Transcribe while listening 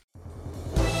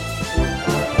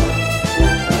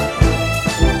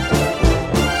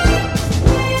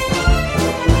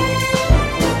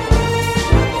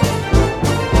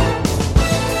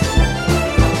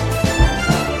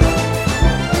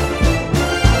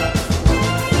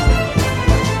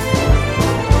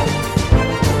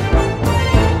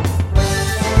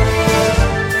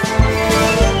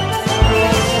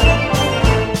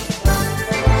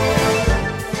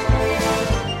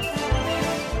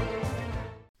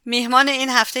میهمان این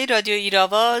هفته رادیو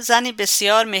ایرآوا زنی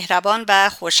بسیار مهربان و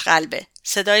خوشقلبه.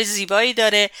 صدای زیبایی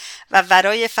داره و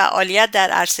ورای فعالیت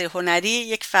در عرصه هنری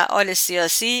یک فعال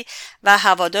سیاسی و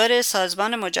هوادار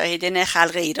سازمان مجاهدین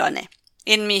خلق ایرانه.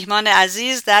 این میهمان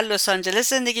عزیز در لس آنجلس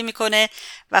زندگی میکنه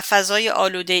و فضای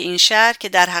آلوده این شهر که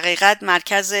در حقیقت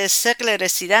مرکز ثقل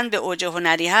رسیدن به اوج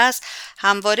هنری هست،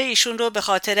 همواره ایشون رو به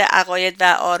خاطر عقاید و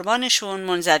آرمانشون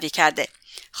منزوی کرده.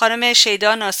 خانم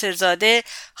شیدا ناصرزاده،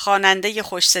 خواننده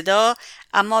خوش صدا،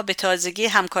 اما به تازگی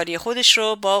همکاری خودش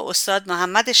رو با استاد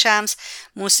محمد شمس،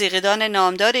 موسیقیدان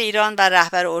نامدار ایران و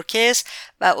رهبر ارکستر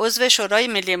و عضو شورای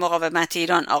ملی مقاومت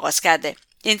ایران آغاز کرده.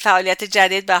 این فعالیت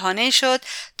جدید بهانه شد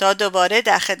تا دوباره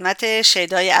در خدمت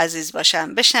شیدای عزیز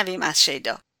باشم. بشنویم از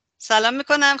شیدا. سلام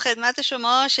میکنم خدمت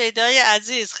شما شیدای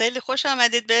عزیز، خیلی خوش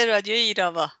آمدید به رادیو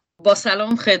ایرآوا. با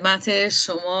سلام خدمت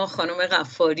شما خانم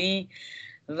غفاری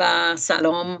و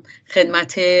سلام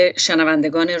خدمت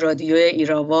شنوندگان رادیو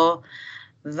ایرآوا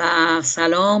و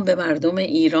سلام به مردم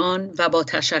ایران و با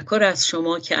تشکر از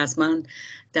شما که از من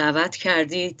دعوت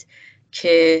کردید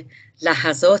که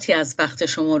لحظاتی از وقت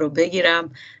شما رو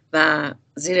بگیرم و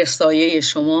زیر سایه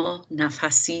شما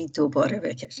نفسی دوباره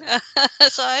بکشم.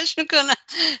 خواهش میکنم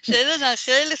شیدا جان،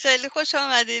 خیلی خیلی خوش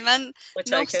آمدی. من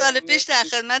 9 سال پیش در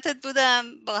خدمتت بودم،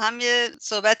 با هم یه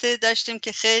صحبت داشتیم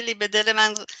که خیلی به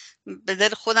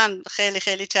دل خودم خیلی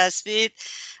خیلی چسبید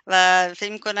و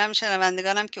فکر میکنم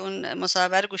شنوندگانم که اون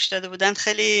مصاحبه رو گوش داده بودن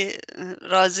خیلی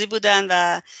راضی بودن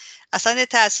و اصلا یه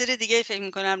تأثیر دیگه فکر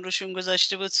میکنم روشون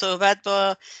گذاشته بود صحبت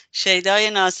با شیدای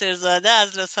ناصرزاده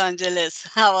از لس آنجلس،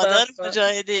 هوادار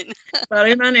مجاهدین.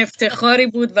 برای من افتخاری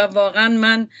بود و واقعا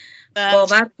من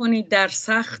باور کنید در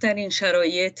سخت ترین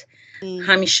شرایط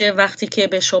همیشه وقتی که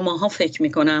به شماها فکر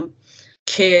میکنم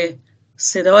که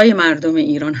صدای مردم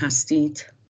ایران هستید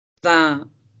و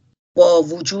با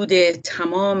وجود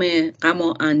تمام غم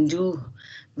و اندوه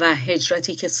و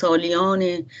هجرتی که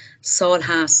سالیان سال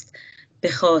هست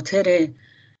به خاطر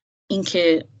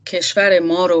اینکه کشور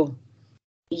ما رو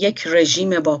یک رژیم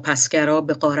واپسگرا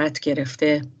به غارت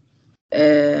گرفته،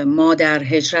 ما در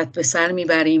هجرت به سر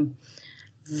میبریم،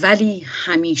 ولی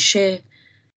همیشه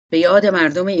به یاد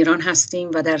مردم ایران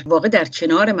هستیم و در واقع در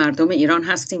کنار مردم ایران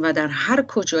هستیم و در هر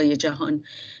کجای جهان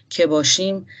که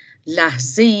باشیم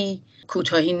لحظه‌ای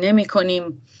کوتاهی نمی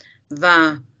کنیم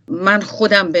و من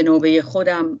خودم به نوبه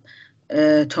خودم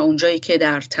تا اونجایی که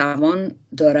در توان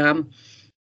دارم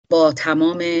با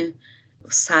تمام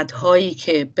صدهایی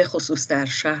که به خصوص در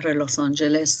شهر لس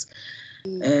آنجلس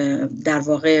در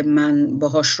واقع من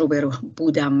باهاش روبرو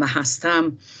بودم و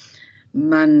هستم،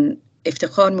 من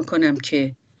افتخار میکنم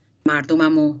که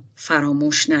مردممو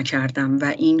فراموش نکردم و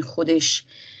این خودش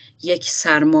یک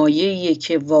سرمایه‌ایه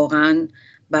که واقعا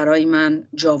برای من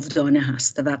جاودانه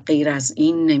هست و غیر از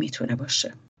این نمیتونه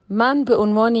باشه. من به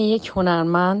عنوان یک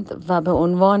هنرمند و به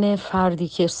عنوان فردی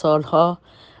که سالها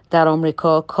در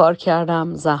آمریکا کار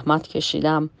کردم، زحمت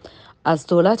کشیدم، از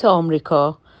دولت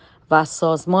آمریکا و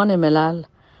سازمان ملل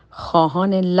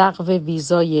خواهان لغو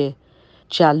ویزای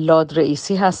جلاد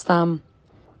رئیسی هستم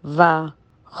و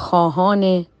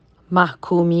خواهان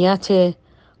محکومیت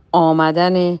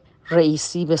آمدن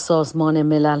رئیسی به سازمان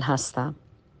ملل هستم.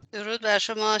 درود بر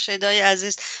شما شیدای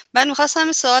عزیز. من می‌خواستم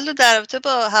این سوال رو در رابطه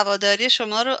با هواداری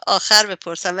شما رو آخر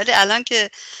بپرسم، ولی الان که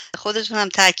خودتون هم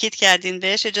تاکید کردین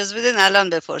بهش اجازه بدین الان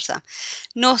بپرسم.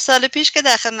 9 سال پیش که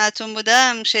در خدمتتون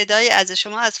بودم شیدای عزیز،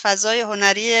 شما از فضای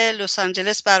هنری لس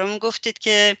آنجلس برامون گفتید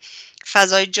که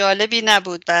فضای جالبی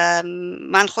نبود و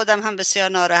من خودم هم بسیار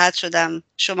ناراحت شدم.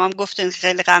 شما هم گفتین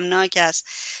خیلی غمناک است.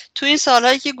 تو این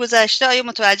سالهایی که گذشته آیا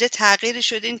متوجه تغییری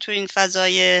شدین تو این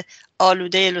فضای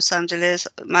آلوده لس آنجلس؟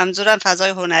 منظورم فضای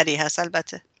هنری هست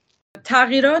البته.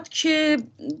 تغییرات که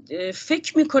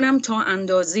فکر میکنم تا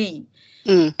اندازه‌ای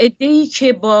عده‌ای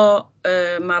که با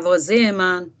مواضع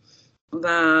من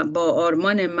و با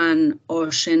آرمان من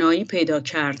آشنایی پیدا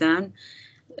کردن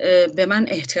به من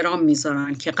احترام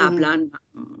میذارن که قبلا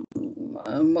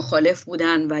مخالف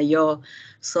بودن و یا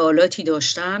سوالاتی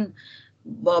داشتن.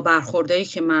 با برخوردایی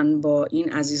که من با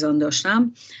این عزیزان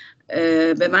داشتم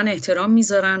به من احترام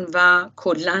میذارن و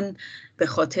کلاً به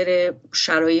خاطر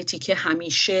شرایطی که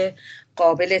همیشه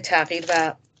قابل تغییر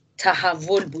و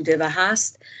تحول بوده و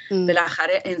هست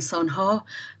بالاخره انسان‌ها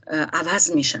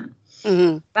عوض میشن.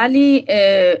 ولی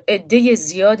عده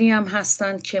زیادی هم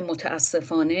هستن که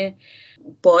متاسفانه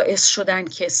باعث شدن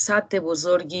که سد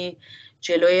بزرگی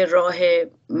جلوی راه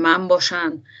من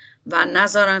باشن و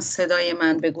نذارن صدای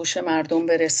من به گوش مردم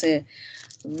برسه.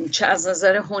 چه از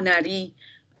نظر هنری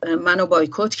منو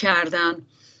بایکوت کردن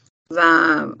و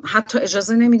حتی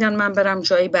اجازه نمیدن من برم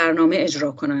جایی برنامه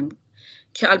اجرا کنم،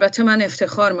 که البته من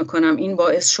افتخار میکنم این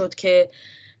باعث شد که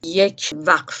یک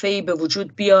وقفه‌ای به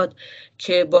وجود بیاد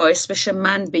که باعث بشه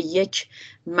من به یک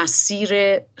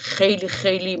مسیر خیلی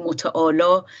خیلی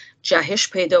متعالی جهش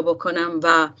پیدا بکنم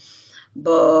و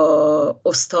با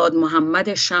استاد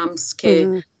محمد شمس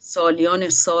که سالیان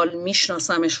سال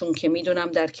میشناسمشون، که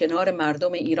میدونم در کنار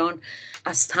مردم ایران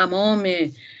از تمام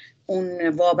اون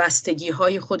وابستگی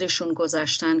های خودشون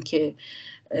گذشتن، که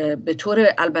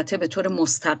البته به طور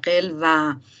مستقل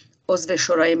و عضو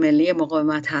شورای ملی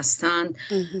مقاومت هستند،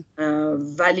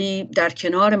 ولی در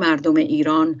کنار مردم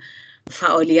ایران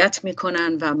فعالیت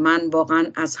میکنن و من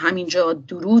واقعا از همینجا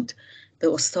درود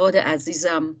به استاد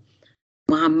عزیزم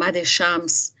محمد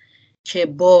شمس که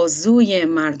بازوی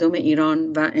مردم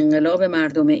ایران و انقلاب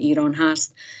مردم ایران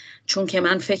هست، چون که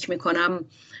من فکر میکنم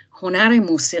هنر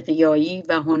موسیقیایی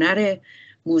و هنر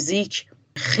موزیک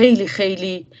خیلی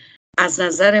خیلی از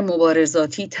نظر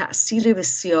مبارزاتی تأثیر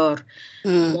بسیار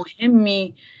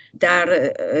مهمی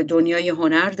در دنیای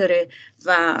هنر داره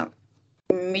و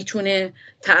میتونه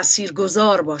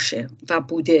تأثیرگذار باشه و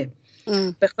بوده.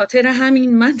 به خاطر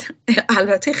همین من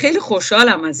البته خیلی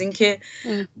خوشحالم از اینکه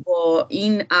با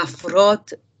این افراد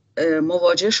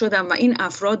مواجه شدم و این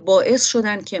افراد باعث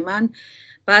شدن که من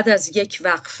بعد از یک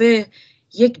وقفه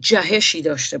یک جهشی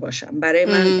داشته باشم. برای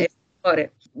من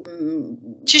افتخاره.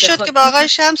 چی شد که با آقای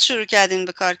شمس شروع کردین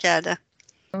به کار کردن؟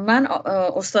 من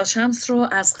استاد شمس رو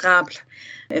از قبل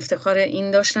افتخار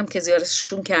این داشتم که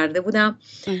زیارتشون کرده بودم،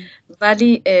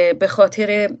 ولی به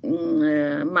خاطر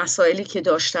مسائلی که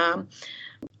داشتم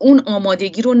اون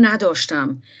آمادگی رو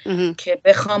نداشتم که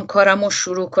بخوام کارم رو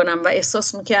شروع کنم و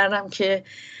احساس میکردم که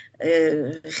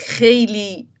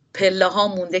خیلی پله ها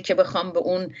مونده که بخوام به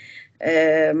اون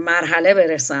مرحله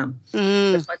برسم.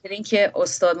 به خاطر اینکه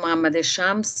استاد محمد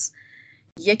شمس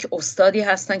یک استادی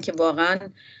هستن که واقعا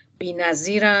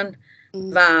بی‌نظیرن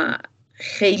و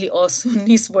خیلی آسون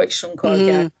نیست با ایشون کار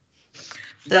کرد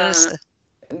و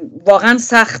واقعا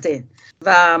سخته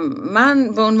و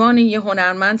من به عنوان یه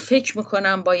هنرمند فکر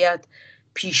میکنم باید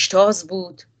پیشتاز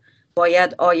بود،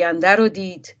 باید آینده رو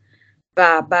دید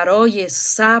و برای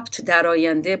ثبت در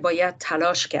آینده باید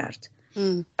تلاش کرد.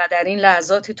 و در این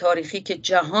لحظات تاریخی که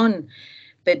جهان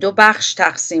به دو بخش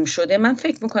تقسیم شده، من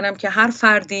فکر میکنم که هر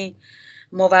فردی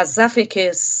موظفه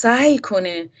که سعی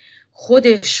کنه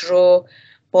خودش رو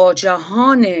با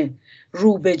جهان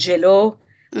رو به جلو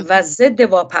و ضد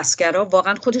واپسگرا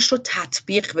واقعا خودش رو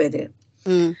تطبیق بده،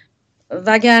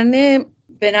 وگرنه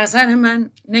به نظر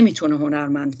من نمیتونه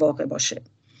هنرمند واقع باشه.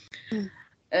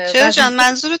 چرا جان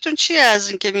منظورتون چیه از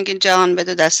این که میگین جهان به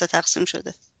دو دسته تقسیم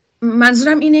شده؟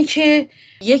 منظورم اینه که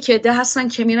یک عده هستن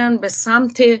که میرن به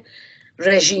سمت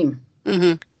رژیم،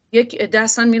 یک عده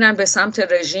هستن میرن به سمت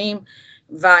رژیم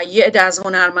و یه عده از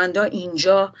هنرمندا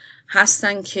اینجا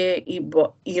هستن که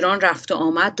با ایران رفت و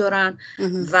آمد دارن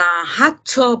و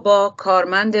حتی با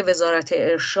کارمند وزارت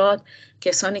ارشاد،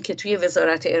 کسانی که توی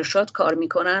وزارت ارشاد کار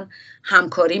میکنن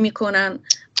همکاری میکنن،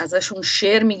 ازشون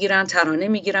شعر میگیرن، ترانه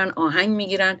میگیرن، آهنگ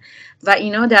میگیرن و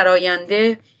اینا در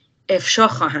آینده افشا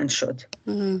خواهند شد.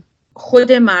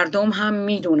 خود مردم هم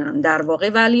میدونن در واقع،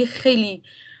 ولی خیلی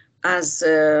از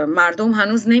مردم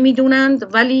هنوز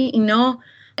نمیدونند، ولی اینا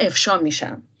افشا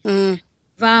میشن.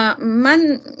 و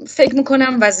من فکر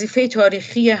میکنم وظیفه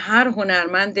تاریخی هر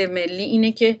هنرمند ملی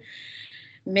اینه که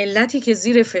ملتی که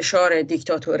زیر فشار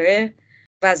دیکتاتوره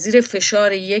و زیر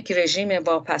فشار یک رژیم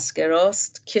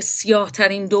واپسگراست که سیاه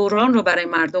ترین دوران رو برای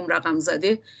مردم رقم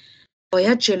زده،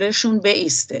 باید جلوشون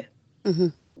بایسته.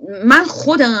 من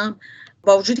خودم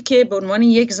با وجودی که به عنوان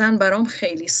یک زن برام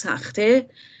خیلی سخته،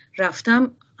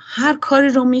 رفتم هر کاری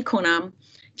رو میکنم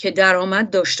که درآمد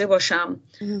داشته باشم.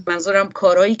 منظورم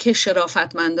کارهایی که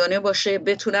شرافتمندانه باشه،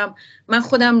 بتونم. من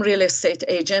خودم ریل استیت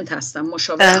ایجنت هستم،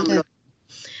 مشاور املاک.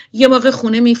 یه موقع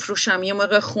خونه میفروشم، یه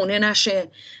موقع خونه نشه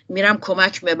میرم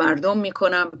کمک به مردم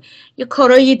میکنم، یه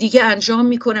کارهای دیگه انجام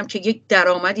میکنم که یک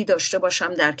درآمدی داشته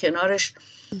باشم در کنارش،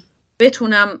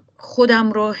 بتونم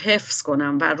خودم رو حفظ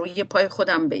کنم و روی پای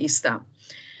خودم بایستم.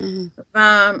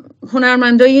 و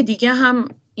هنرمندای دیگه هم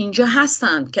اینجا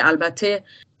هستن که البته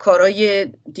کارهای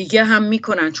دیگه هم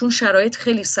میکنن، چون شرایط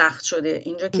خیلی سخت شده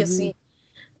اینجا. کسی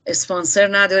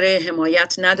اسپانسر نداره،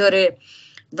 حمایت نداره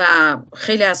و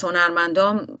خیلی از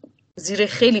هنرمندان زیر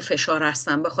خیلی فشار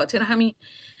هستن. به خاطر همین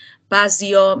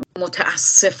بعضیا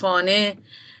متاسفانه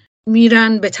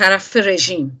میرن به طرف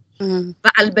رژیم و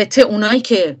البته اونایی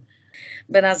که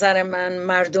به نظر من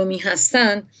مردمی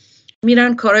هستن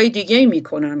میرن کارهای دیگه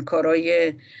میکنن،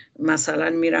 کارهای مثلا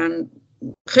میرن،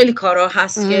 خیلی کارها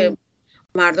هست که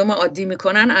مردم عادی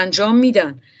میکنن انجام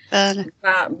میدن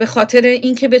و به خاطر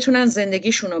اینکه بتونن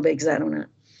زندگیشون رو بگذرونن.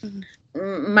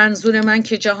 منظور من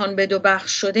که جهان به دو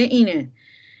بخش شده اینه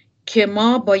که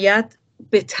ما باید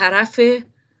به طرف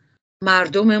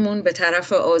مردممون، به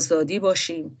طرف آزادی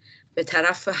باشیم، به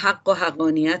طرف حق و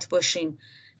حقانیت باشیم،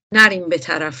 نریم به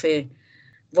طرف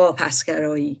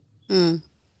واپسگرایی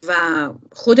و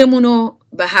خودمونو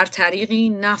به هر طریقی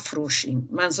نفروشیم.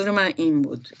 منظور من این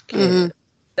بود که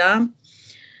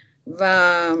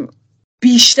و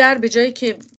بیشتر به جایی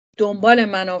که دنبال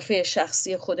منافع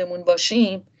شخصی خودمون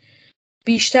باشیم،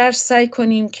 بیشتر سعی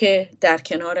کنیم که در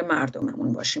کنار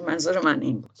مردممون باشیم. منظور من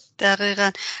این بود.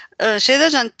 دقیقاً. شیدا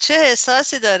جان، چه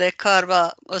احساسی داره کار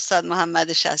با استاد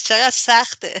محمد شمس؟ چقدر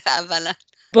سخته؟ اولا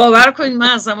باور کنید من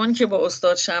از زمانی که با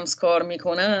استاد شمس کار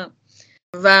میکنم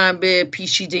و به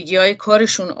پیچیدگی‌های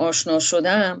کارشون آشنا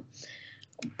شدم،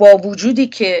 با وجودی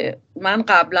که من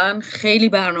قبلا خیلی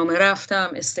برنامه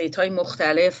رفتم، استیت‌های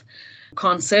مختلف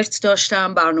کانسرت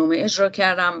داشتم، برنامه اجرا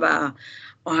کردم و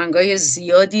آهنگای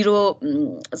زیادی رو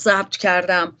ضبط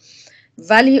کردم،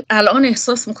 ولی الان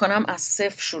احساس میکنم از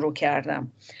صفر شروع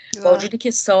کردم. با وجودی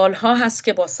که سالها هست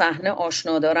که با صحنه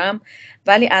آشنا دارم،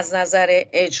 ولی از نظر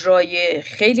اجرای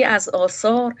خیلی از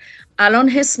آثار الان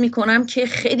حس میکنم که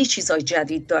خیلی چیزای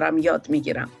جدید دارم یاد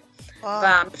میگیرم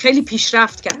و خیلی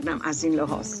پیشرفت کردم از این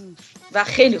لحاظ و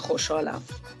خیلی خوشحالم.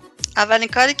 اولین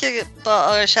کاری که با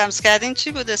آقای شمس کردین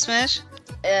چی بود اسمش؟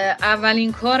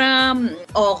 اولین کارم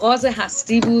آغاز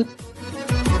هستی بود.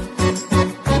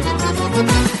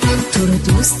 تو رو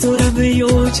دوست دارم ای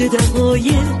اوج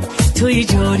دقایق، توی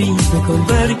جاری بکن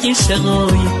برگ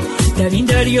شقایق، در این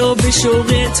دریا به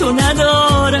شوق تو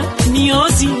ندارم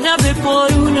نیازی، نه به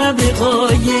پارو نه به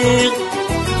قایق.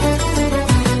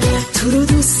 تو رو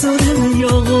دوست دارم ای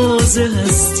آغاز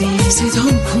هستی،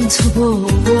 صدام کن تو با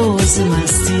باز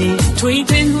مستی، تو این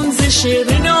پنهون ز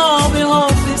شعر ناب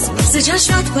حافظ، ز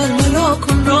چشمت برملا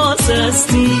کن راز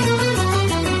هستی.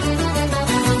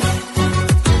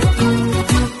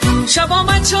 شب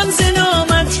آمد چون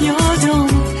زنامت یادم،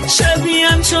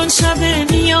 شبیم چون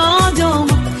شب میادم،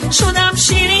 شدم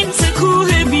شیرین ز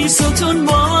کوه بی ستون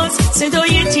باز،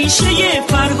 صدای تیشه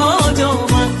فرهاد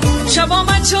آمد. شب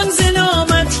آمد چون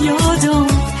زنامت یادم،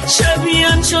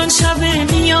 شبیم چون شب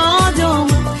میادم،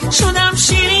 شدم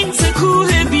شیرین ز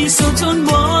کوه بی ستون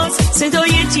باز،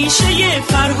 صدای تیشه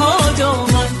فرهاد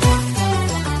آمد.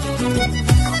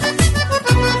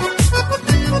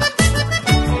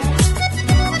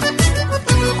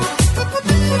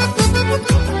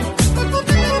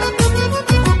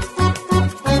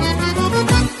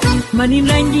 من این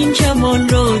رنگین کمان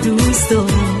را دوست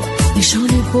دارم،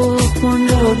 نشان باغبان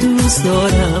را دوست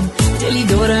دارم، دلی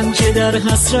دارم که در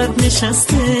حسرت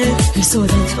نشسته،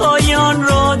 حسادت های آن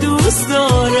را دوست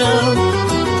دارم.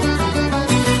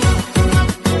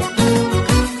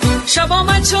 شب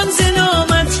آمد چون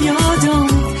زنامت یادم،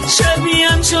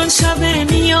 شبیم چون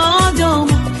شب میادم،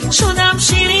 شدم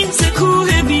شیرین ز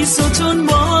کوه بی ستون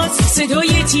باز،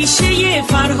 صدای تیشه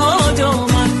فرهاد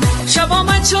آمد. شب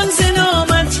آمد چون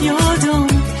زنامت یادم،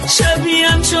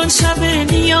 شبیم چون شب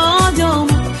میادم،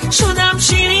 شدم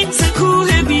شیرین ز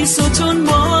کوه بی ستون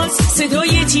باز،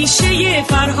 صدای تیشه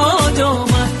فرهاد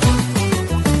آمد.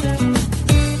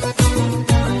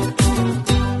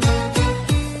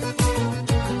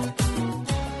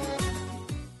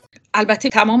 البته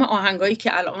تمام آهنگایی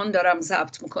که الان دارم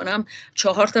ضبط میکنم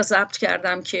 4 تا ضبط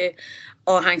کردم که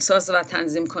آهنگساز و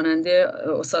تنظیم کننده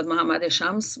استاد محمد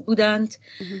شمس بودند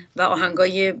و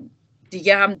آهنگای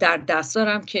دیگه هم در دست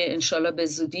دارم که انشالله به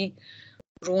زودی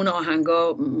رو اون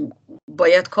آهنگا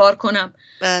باید کار کنم.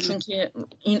 چون که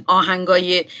این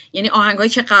آهنگایی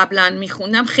که قبلا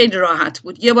میخوندم خیلی راحت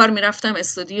بود، یه بار میرفتم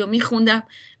استودیو میخوندم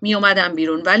میومدم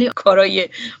بیرون، ولی کارای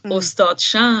استاد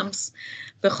شمس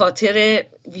به خاطر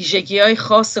ویژگی‌های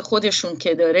خاص خودشون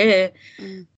که داره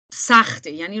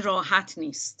سخته، یعنی راحت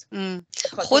نیست.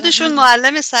 خودشون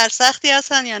معلم سرسختی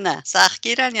هستن یا نه؟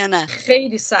 سختگیرن یا نه؟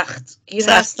 خیلی سختگیر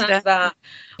هستن و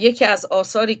یکی از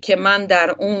آثاری که من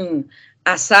در اون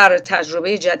اثر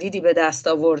تجربه جدیدی به دست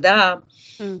آوردم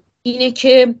اینه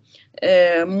که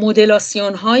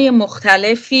مدلاسیون های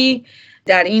مختلفی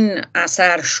در این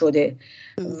اثر شده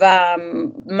و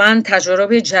من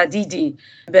تجربه جدیدی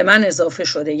به من اضافه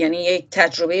شده، یعنی یک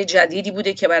تجربه جدیدی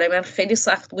بوده که برای من خیلی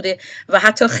سخت بوده و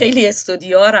حتی خیلی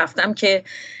استودیوها رفتم که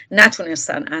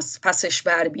نتونستن از پسش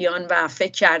بر بیان و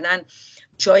فکر کردن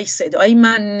جای صدای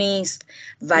من نیست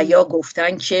و یا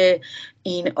گفتن که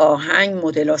این آهنگ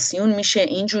مدلاسیون میشه،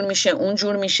 اینجور میشه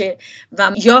اونجور میشه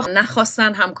و یا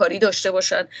نخواستن همکاری داشته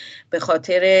باشن به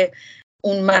خاطر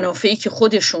اون منافعی که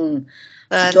خودشون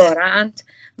دارند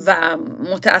و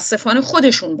متاسفانه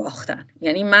خودشون باختن.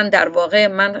 یعنی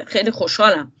من خیلی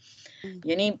خوشحالم،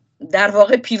 یعنی در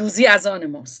واقع پیروزی از آن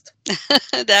ماست.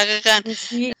 دقیقاً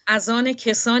پیروزی از آن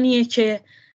کسانیه که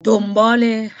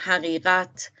دنبال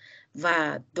حقیقت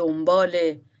و دنبال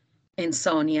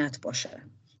انسانیت باشن.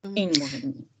 این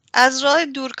مهمه. از راه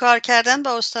دور کار کردن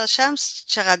با استاد شمس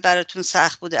چقدر براتون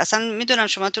سخت بوده؟ اصلا میدونم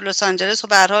شما تو لس آنجلس و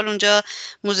به هر حال اونجا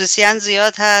موزیسین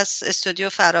زیاد هست، استودیو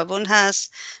فراوون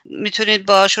هست، میتونید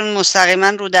باشون مستقیما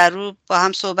رو در رو با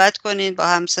هم صحبت کنید، با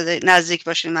هم نزدیک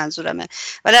باشین منظورمه.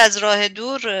 ولی از راه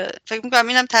دور فکر میکنم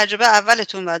اینم تجربه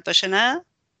اولتون باید باشه، نه؟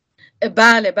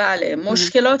 بله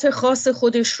مشکلات خاص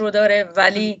خودش رو داره،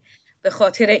 ولی به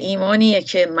خاطر ایمانیه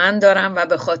که من دارم و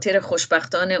به خاطر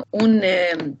خوشبختانه اون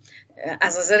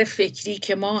از نظر فکری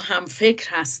که ما هم فکر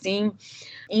هستیم،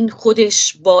 این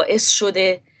خودش باعث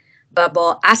شده و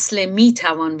با اصل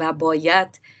میتوان و باید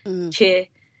که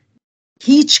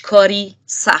هیچ کاری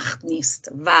سخت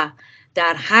نیست و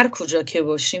در هر کجا که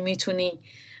باشی میتونی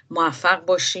موفق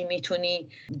باشی، میتونی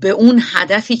به اون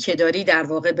هدفی که داری در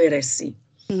واقع برسی.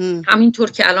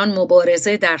 همینطور که الان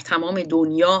مبارزه در تمام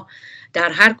دنیا، در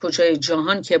هر کجای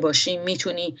جهان که باشی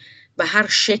میتونی به هر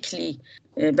شکلی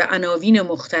به عناوین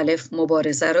مختلف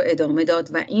مبارزه رو ادامه داد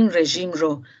و این رژیم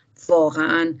رو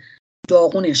واقعا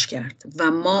داغونش کرد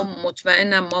و ما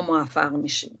مطمئنم ما موفق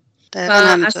میشیم. و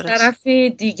از طرف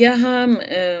دیگه هم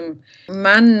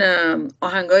من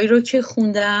آهنگایی رو که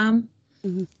خوندم،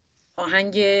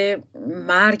 آهنگ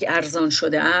مرگ ارزان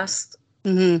شده است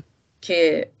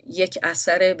که یک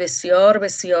اثر بسیار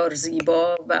بسیار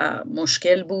زیبا و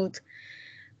مشکل بود،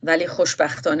 ولی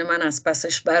خوشبختانه من از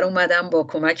پسش بر اومدم با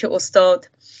کمک استاد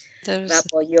و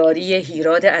با یاری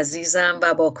هیراد عزیزم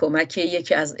و با کمک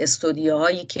یکی از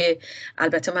استودیوهایی که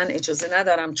البته من اجازه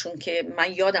ندارم چون که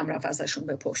من یادم رفت ازشون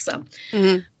بپرسم،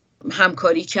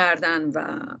 همکاری کردن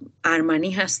و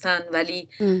ارمنی هستن ولی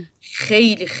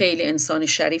خیلی خیلی انسان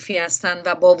شریفی هستن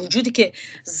و با وجودی که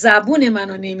زبون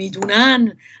منو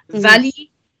نمیدونن ولی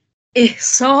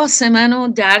احساس منو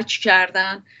درک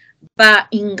کردن و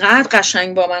اینقدر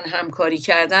قشنگ با من همکاری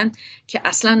کردن که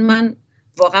اصلا من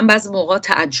واقعا بعضی موقع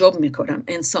تعجب میکنم.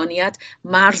 انسانیت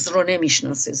مرز رو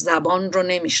نمیشناسه، زبان رو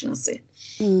نمیشناسه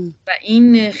و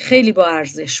این خیلی با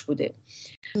ارزش بوده.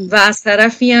 و از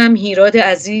طرفی هم هیراد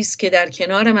عزیز که در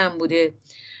کنار من بوده،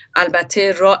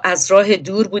 البته از راه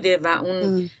دور بوده و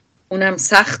اونم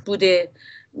سخت بوده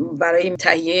برای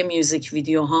تهیه میوزیک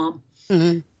ویدیو ها،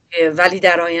 ولی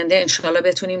در آینده انشالله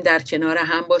بتونیم در کنار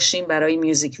هم باشیم برای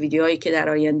میوزیک ویدیوهایی که در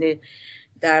آینده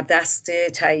در دست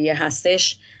تهیه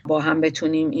هستش، با هم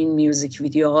بتونیم این میوزیک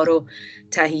ویدیوها رو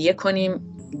تهیه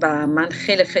کنیم. و من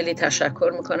خیلی خیلی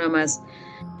تشکر میکنم از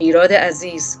ایراد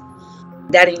عزیز.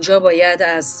 در اینجا باید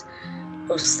از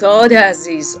استاد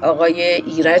عزیز آقای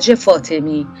ایرج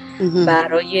فاطمی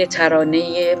برای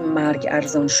ترانه مرگ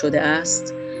ارزان شده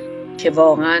است که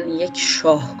واقعا یک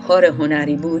شاهکار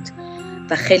هنری بود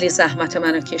و خیلی زحمت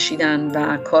منو کشیدن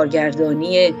و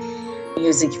کارگردانی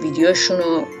میوزیک ویدیوشون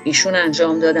رو ایشون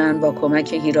انجام دادن با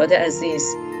کمک هیراد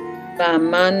عزیز و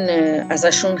من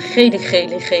ازشون خیلی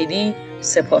خیلی خیلی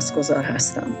سپاسگزار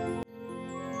هستم.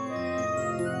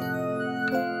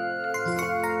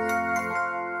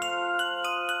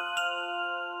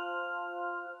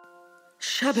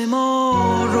 شب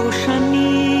ما روشن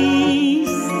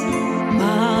نیست،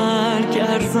 مرگ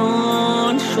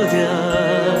ارزان شده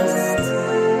است،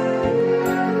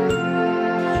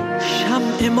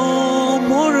 شمع ما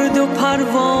مرد و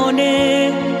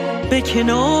پروانه به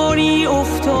کناری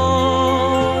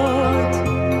افتاد،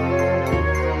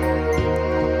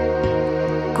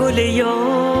 گل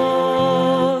یاس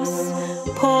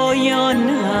پایان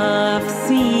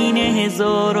افسین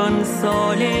هزاران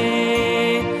ساله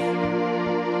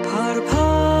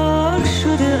پرپر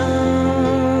شده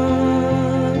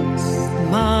است،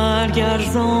 مرگ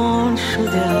ارزان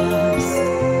شده است،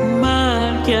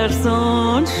 مرگ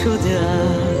ارزان شده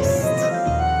است.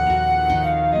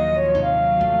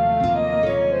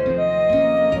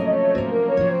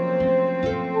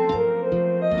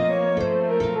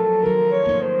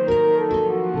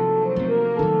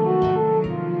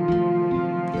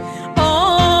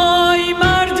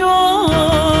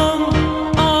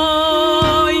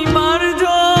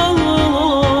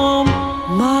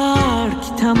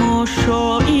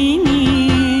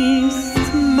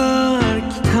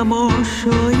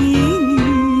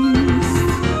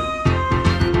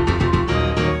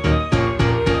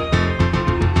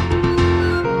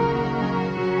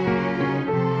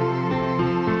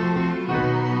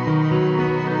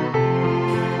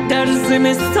 در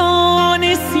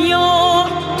زمستان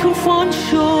سیاه طوفان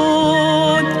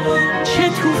شد، چه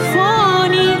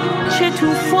طوفانی چه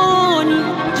طوفانی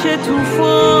چه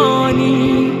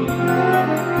طوفانی،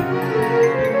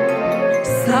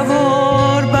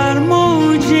 سوار بر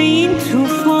موج این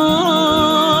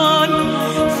طوفان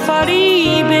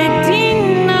فریب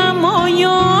دین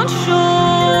نمایان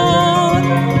شد.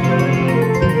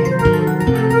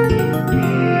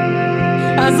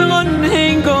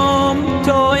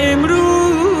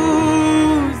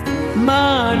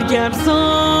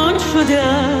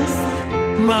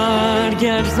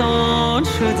 ارزان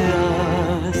شده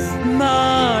است،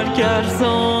 مرگ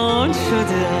ارزان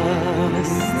شده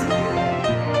است.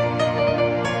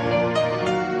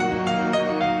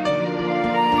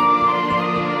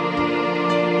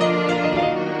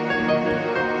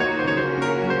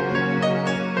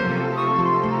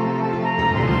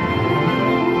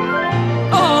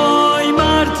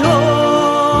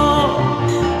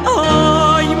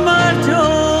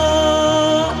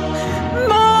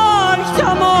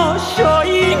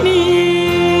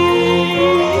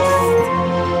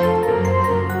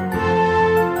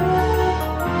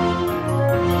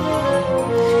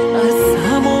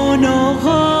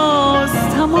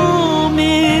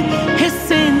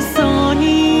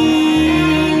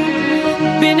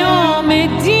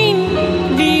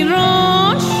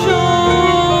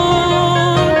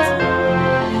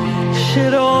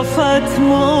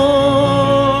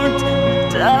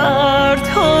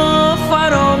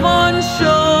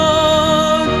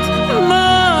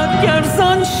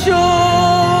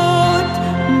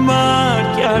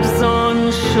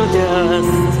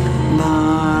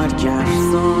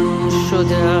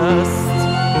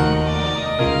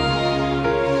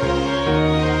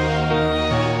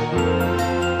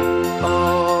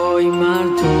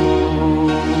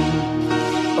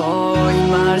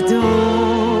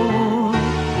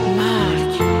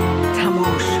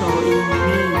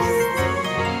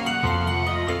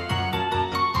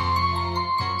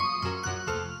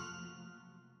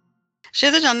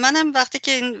 شیدا جان، منم وقتی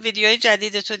که این ویدیوهای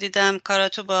جدیدتو دیدم،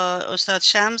 کاراتو با استاد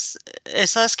شمس،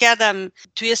 احساس کردم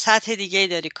توی سطح دیگه‌ای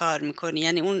داری کار میکنی.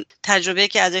 یعنی اون تجربه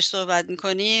که ازش صحبت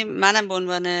میکنی، منم به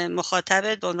عنوان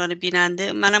مخاطبت، به عنوان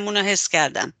بیننده، منم اونو حس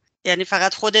کردم. یعنی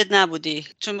فقط خودت نبودی،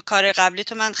 چون کار قبلی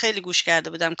تو من خیلی گوش کرده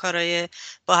بودم، کارای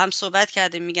با هم صحبت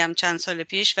کردیم، میگم چند سال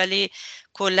پیش، ولی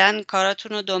کلا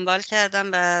کاراتون رو دنبال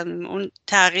کردم و اون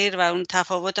تغییر و اون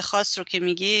تفاوت خاص رو که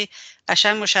میگی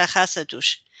قشنگ مشخصه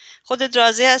توش. خودت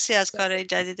راضی هستی از کارهای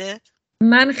جدیده؟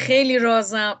 من خیلی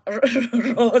راضیم.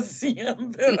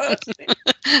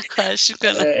 خواهش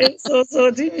می‌کنم.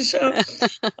 احساساتی میشم.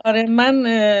 آره، من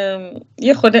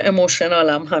یه خود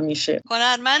اموشنالم همیشه.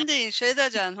 هنرمندی شیدا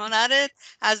جان، هنرت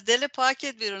از دل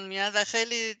پاکت بیرون میاد و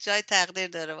خیلی جای تقدیر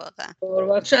داره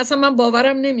واقعا. اصلا من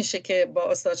باورم نمیشه که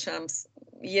با استاد شمس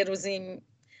یه روزی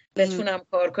بتونم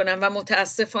کار کنم و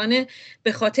متاسفانه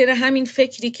به خاطر همین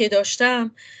فکری که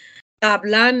داشتم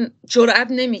قبلا جرئت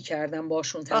نمی کردم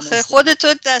باشون تماس بگیرم. خودتو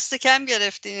دست کم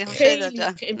گرفتی خیلی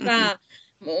و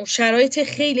شرایط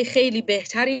خیلی خیلی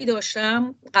بهتری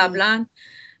داشتم قبلا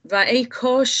و ای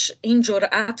کاش این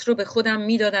جرأت رو به خودم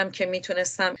میدادم که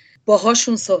میتونستم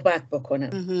باهاشون صحبت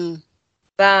بکنم.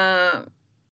 و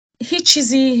هیچ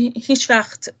چیزی هیچ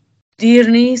وقت دیر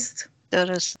نیست.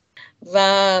 درست.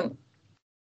 و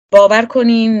باور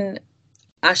کنین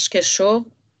اشک شوق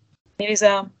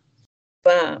میریزم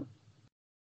و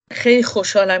خیلی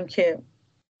خوشحالم که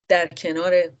در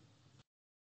کنار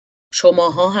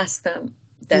شماها هستم،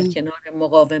 در کنار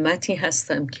مقاومتی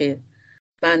هستم که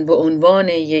من به عنوان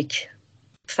یک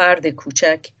فرد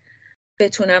کوچک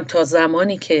بتونم تا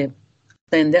زمانی که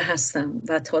زنده هستم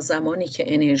و تا زمانی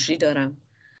که انرژی دارم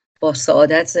با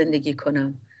سعادت زندگی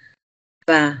کنم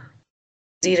و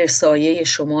زیر سایه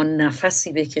شما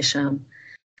نفسی بکشم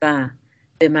و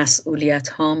به مسئولیت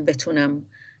هام بتونم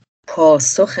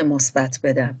پاسخ مثبت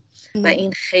بدم. و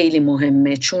این خیلی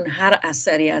مهمه، چون هر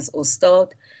اثری از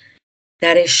استاد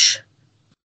درش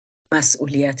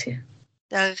مسئولیته.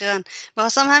 دقیقاً.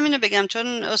 واسم همینو بگم،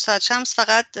 چون استاد شمس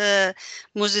فقط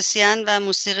موزیسین و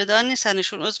موسیقیدان نیستن،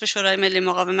 ایشون عضو شورای ملی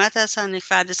مقاومت هستن، یک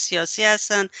فرد سیاسی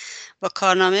هستن با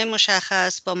کارنامه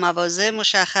مشخص، با مواضع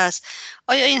مشخص.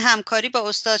 آیا این همکاری با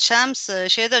استاد شمس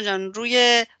شیدا جان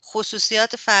روی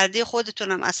خصوصیات فردی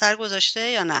خودتونم اثر گذاشته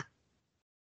یا نه؟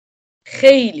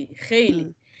 خیلی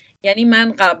خیلی. یعنی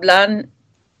من قبلا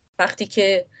وقتی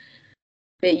که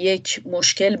به یک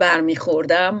مشکل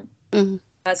برمیخوردم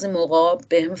بعضی موقع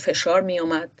بهم فشار می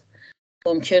اومد،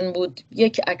 ممکن بود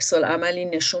یک عکس العملی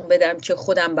نشون بدم که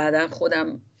خودم بعداً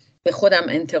به خودم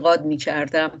انتقاد می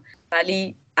کردم،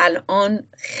 ولی الان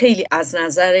خیلی از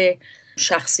نظر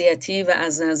شخصیتی و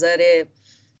از نظر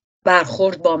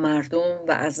برخورد با مردم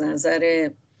و از نظر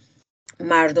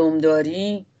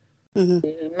مردمداری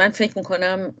من فکر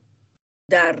میکنم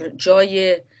در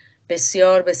جای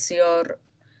بسیار بسیار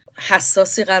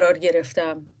حساسی قرار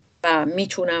گرفتم و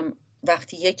میتونم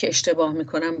وقتی یک اشتباه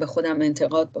میکنم به خودم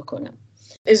انتقاد بکنم.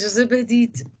 اجازه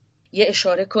بدید یه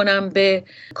اشاره کنم به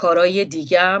کارهای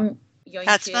دیگم.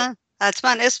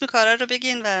 حتما اسم کارا رو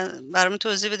بگین و برام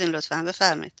توضیح بدین لطفاً.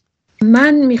 بفرمایید.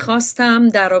 من میخواستم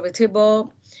در رابطه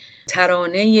با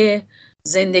ترانه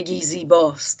زندگی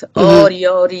زیباست،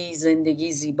 آریاری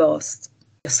زندگی زیباست،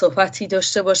 صحبتی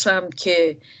داشته باشم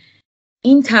که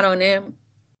این ترانه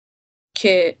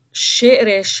که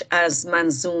شعرش از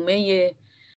منظومه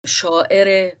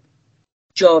شاعر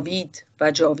جاوید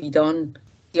و جاویدان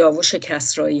سیاوش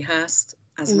کسرایی هست،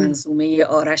 از منظومه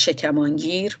آرش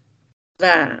کمانگیر،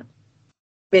 و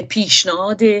به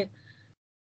پیشنهاد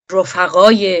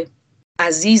رفقای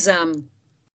عزیزم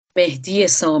مهدی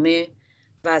سامه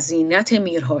و زینت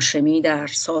میرهاشمی در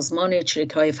سازمان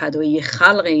چریک‌های فدایی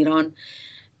خلق ایران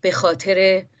به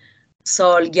خاطر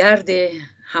سالگرد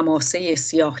حماسه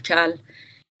سیاه‌کل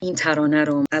این ترانه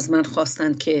رو از من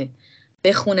خواستن که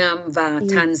بخونم و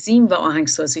تنظیم و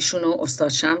آهنگسازیشون رو استاد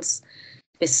شمس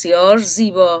بسیار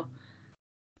زیبا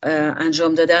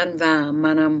انجام دادن و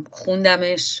منم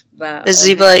خوندمش و به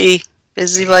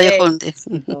زیبایی خونده.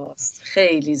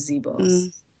 خیلی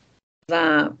زیباست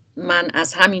و من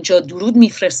از همینجا درود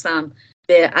میفرستم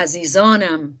به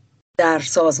عزیزانم در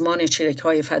سازمان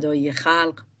چریک‌های فدایی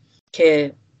خلق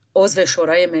که عضو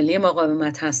شورای ملی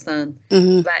مقاومت هستند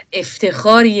و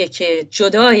افتخاریه که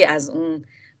جدای از اون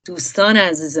دوستان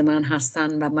عزیز من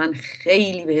هستن و من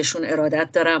خیلی بهشون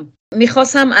ارادت دارم.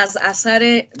 میخواستم از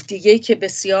اثر دیگه که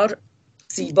بسیار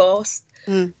زیباست،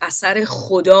 اثر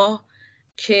خدا،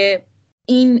 که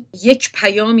این یک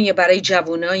پیامیه برای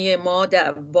جوانای ما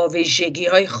با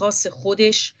ویژگی‌های خاص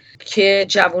خودش که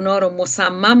جوانا رو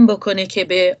مصمم بکنه که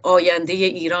به آینده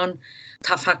ایران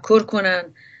تفکر کنن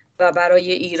و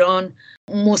برای ایران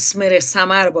مثمر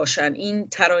ثمر باشن. این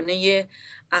ترانه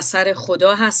اثر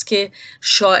خدا هست که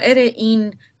شاعر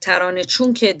این ترانه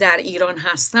چون که در ایران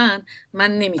هستن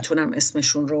من نمیتونم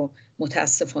اسمشون رو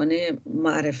متاسفانه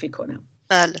معرفی کنم.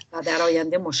 بله. و در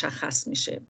آینده مشخص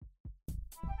میشه.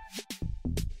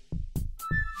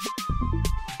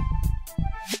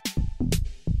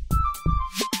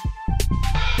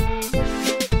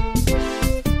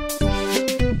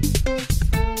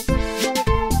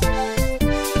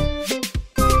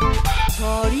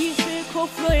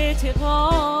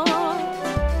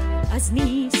 از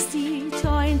نیستی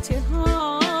تا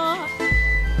انتها،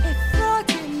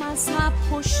 افراط مذهب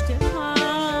پشت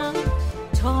هم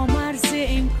تا مرز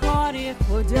انکار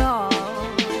خدا،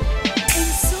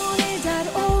 انسان در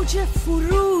اوج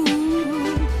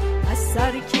فرود از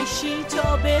سرکشی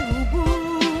تا به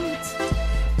حبوط،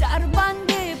 در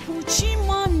بند پوچی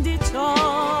مانده تا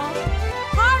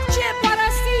هرچه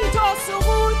پرستی تا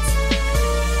سقوط.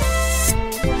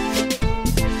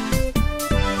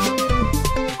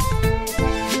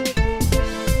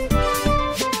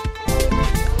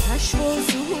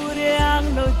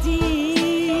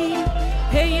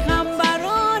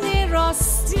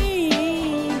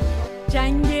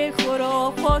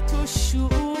 و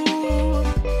شعور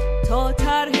تا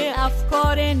طرح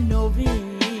افکار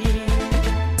نوین،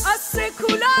 از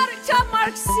سکولار تا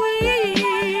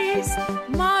مارکسیست،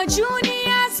 معجونی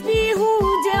از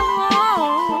بیهوده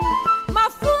ها،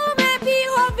 مفهوم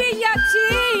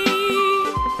بی‌هویتی،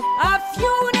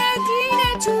 افیون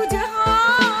دین توده ها.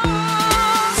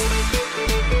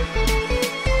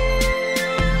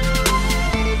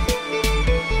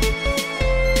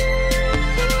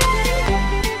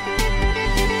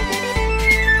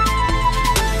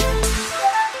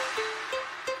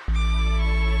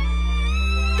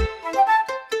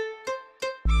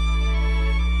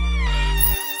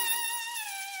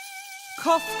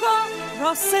 کافکا،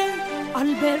 راسل،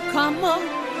 آلبر کامو،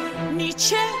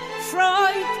 نیچه،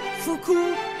 فروید، فوکو،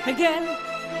 هگل،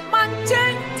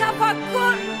 منطق،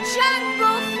 تفکر، جنگ و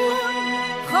خون،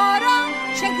 خارا،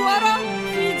 چگوارا،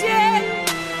 فیدل،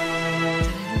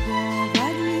 در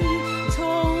باوری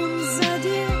تا اون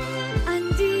زده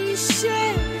اندیشه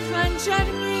خنجر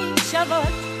می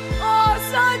شود،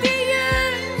 آزادی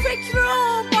فکر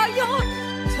و بیان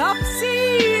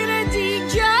تفسیر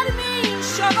دیگر می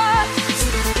شود.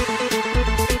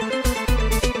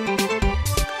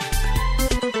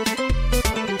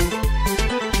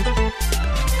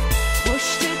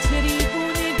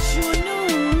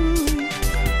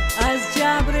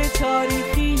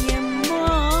 تاریخی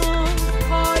ما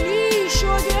خالی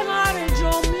شده هر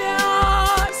جمله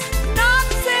است،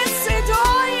 نبض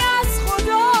صدای از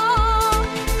خدا،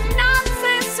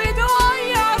 نبض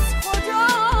صدای از خدا،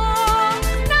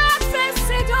 نبض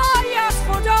صدای از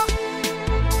خدا.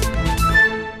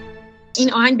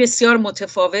 این آهنگ بسیار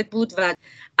متفاوت بود و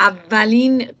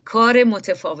اولین کار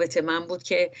متفاوت من بود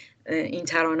که این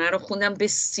ترانه رو خوندم.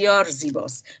 بسیار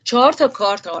زیباست. 4 تا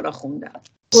کار تا حالا خوندم.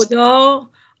 خدا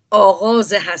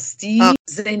آغاز هستی،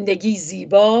 زندگی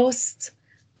زیباست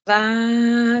و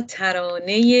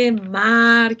ترانه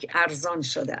مرگ ارزان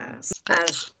شده است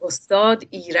از استاد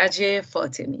ایرج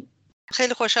فاطمی.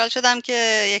 خیلی خوشحال شدم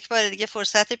که یک بار دیگه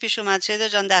فرصت پیش اومد شیدا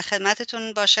جان در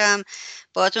خدمتتون باشم،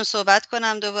 باهاتون صحبت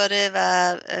کنم دوباره و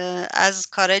از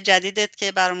کارهای جدیدت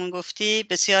که برامون گفتی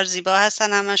بسیار زیبا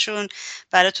هستن همشون.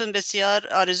 براتون بسیار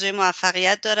آرزوی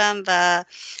موفقیت دارم و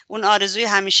اون آرزوی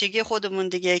همیشگی خودمون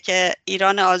دیگه که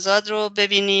ایران آزاد رو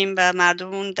ببینیم و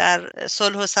مردمون در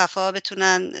صلح و صفا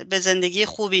بتونن به زندگی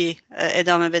خوبی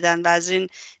ادامه بدن و از این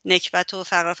نکبت و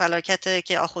فقر و فلاکت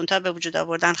که آخوندها به وجود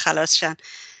آوردن خلاص شن.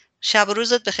 شب و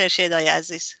روزت بخیر شیدای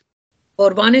عزیز.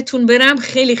 قربانتون برم،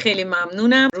 خیلی خیلی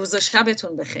ممنونم. روز و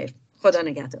شبتون بخیر. خدا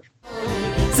نگهدار.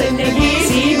 زندگی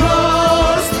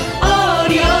زیباست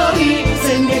آریایی،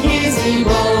 زندگی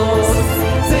زیباست،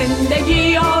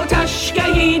 زندگی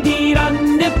آتشگهی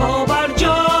دیرنده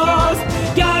پابرجاست،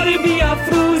 گر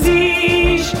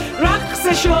بیفروزیش رقص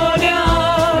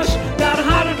شعله‌اش در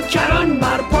هر کران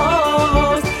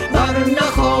برپاست، ورنه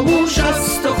خاموش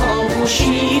است و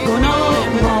خاموشی گناه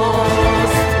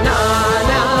ماست.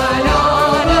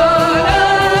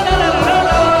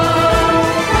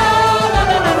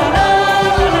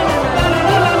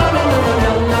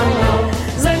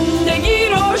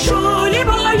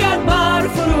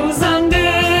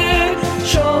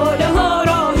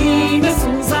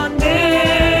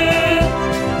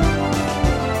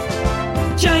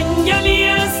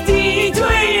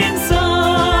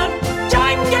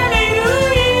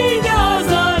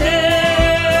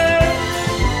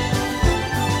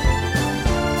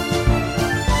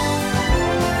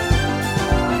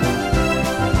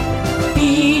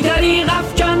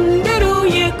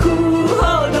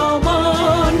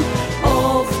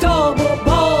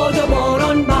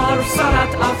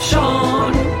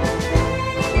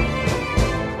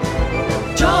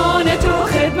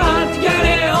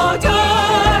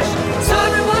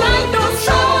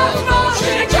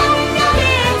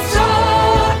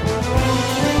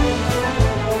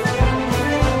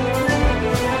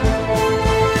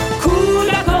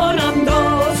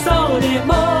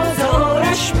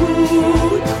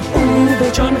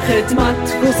 جان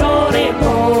خدمت گزار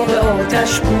باغ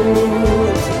آتش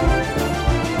بود.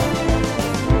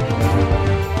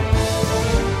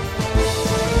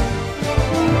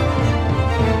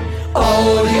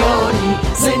 آریانی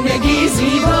زندگی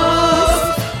زیبا